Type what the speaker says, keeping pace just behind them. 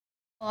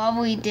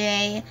Lovely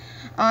day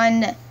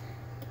on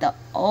the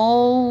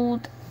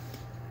old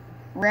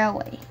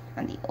railway,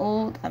 on the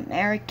old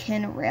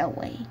American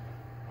railway.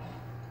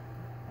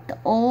 The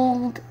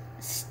old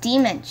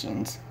steam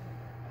engines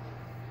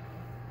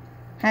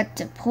had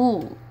to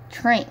pull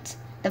trains.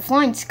 The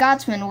Flying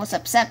Scotsman was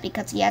upset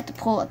because he had to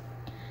pull a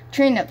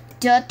train of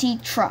dirty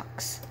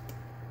trucks.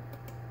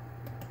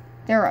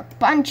 There were a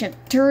bunch of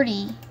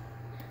dirty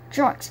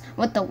trucks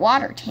with the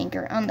water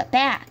tanker on the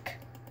back.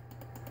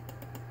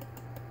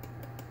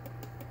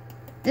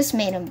 This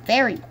made him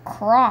very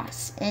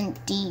cross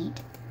indeed.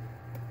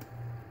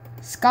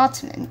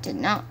 Scotsman did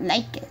not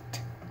like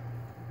it.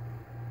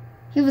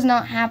 He was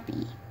not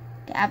happy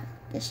to have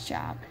this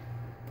job.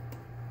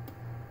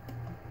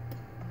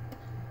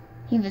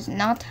 He was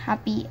not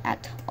happy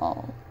at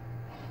all.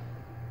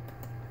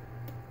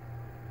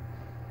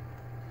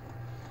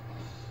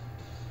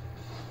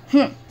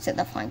 Said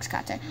the Flying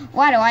Scotsman.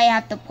 Why do I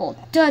have to pull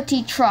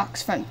dirty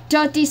trucks from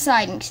dirty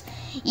sidings?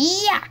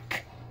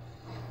 Yuck!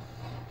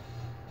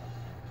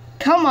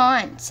 Come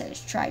on, said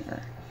his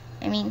driver.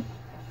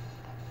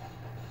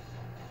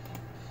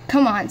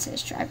 Come on, said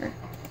his driver.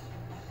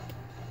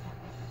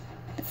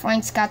 The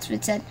Flying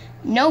Scotsman said,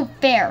 no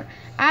fair.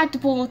 I have to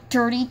pull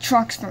dirty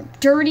trucks from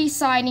dirty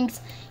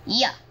sidings.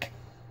 Yuck.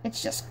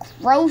 It's just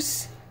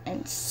gross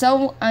and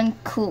so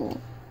uncool.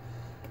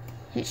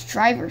 His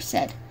driver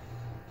said,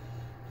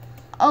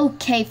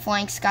 okay,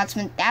 Flying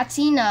Scotsman, that's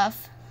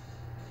enough.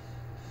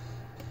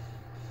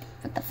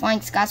 But the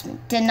Flying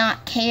Scotsman did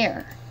not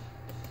care.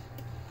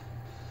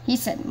 He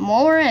said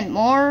more and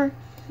more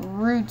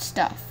rude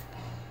stuff.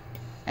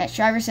 And his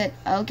driver said,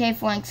 okay,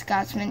 Flying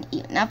Scotsman,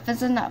 enough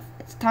is enough.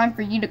 It's time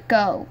for you to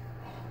go.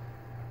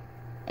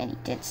 And he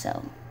did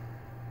so.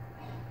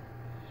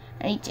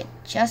 And he did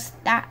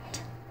just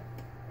that.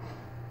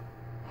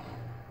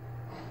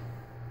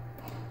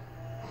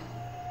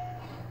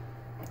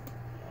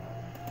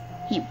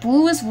 He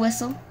blew his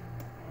whistle.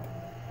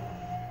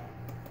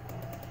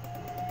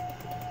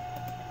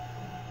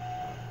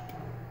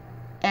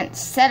 And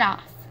set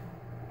off.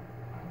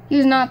 He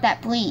was not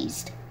that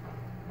pleased.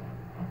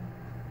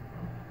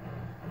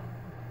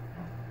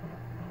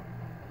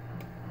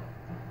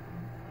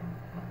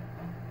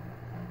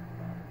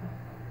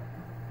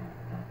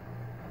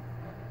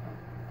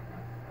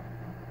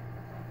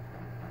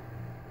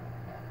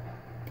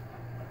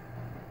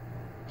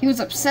 He was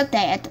upset that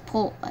he had to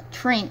pull a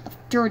train of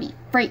dirty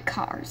freight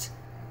cars.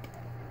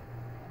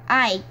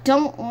 I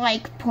don't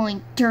like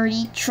pulling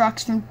dirty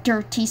trucks from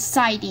dirty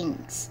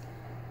sidings,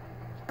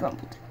 he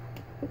grumbled.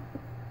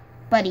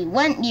 But he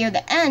went near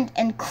the end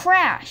and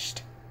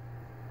crashed.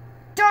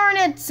 Darn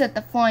it, said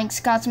the Flying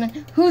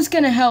Scotsman. Who's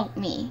going to help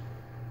me?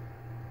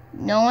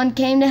 No one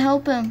came to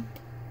help him.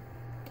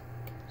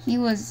 He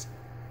was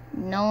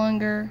no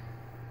longer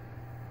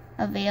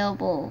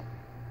available.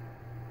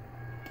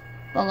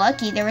 But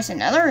lucky there was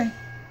another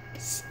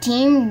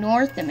steam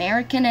North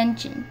American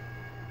engine.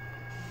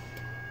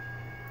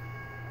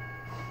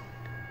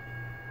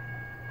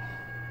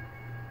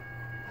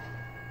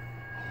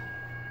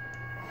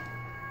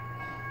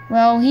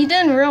 Well, he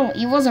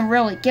wasn't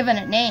really given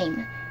a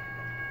name,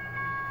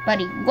 but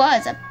he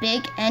was a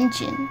big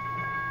engine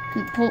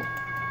who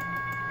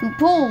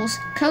pulls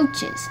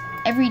coaches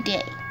every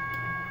day.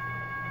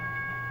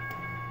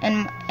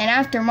 And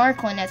after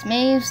Marklin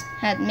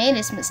had made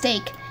his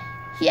mistake,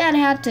 he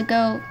had to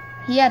go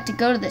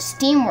to the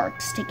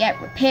steamworks to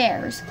get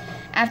repairs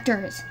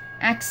after his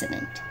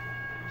accident.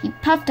 He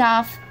puffed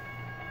off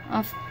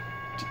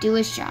to do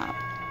his job.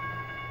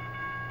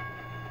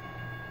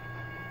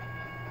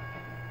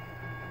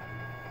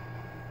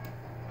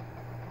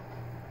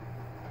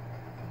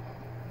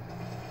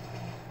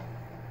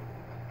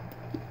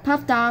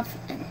 Puffed off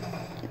and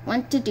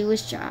went to do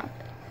his job.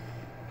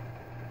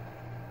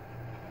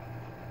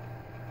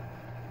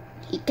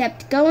 He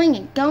kept going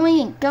and going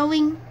and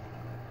going,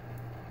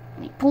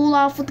 and he pulled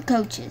off with the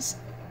coaches.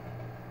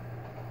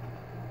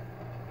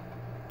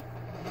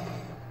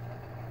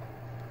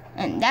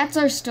 And that's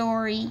our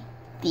story,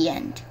 the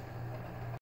end.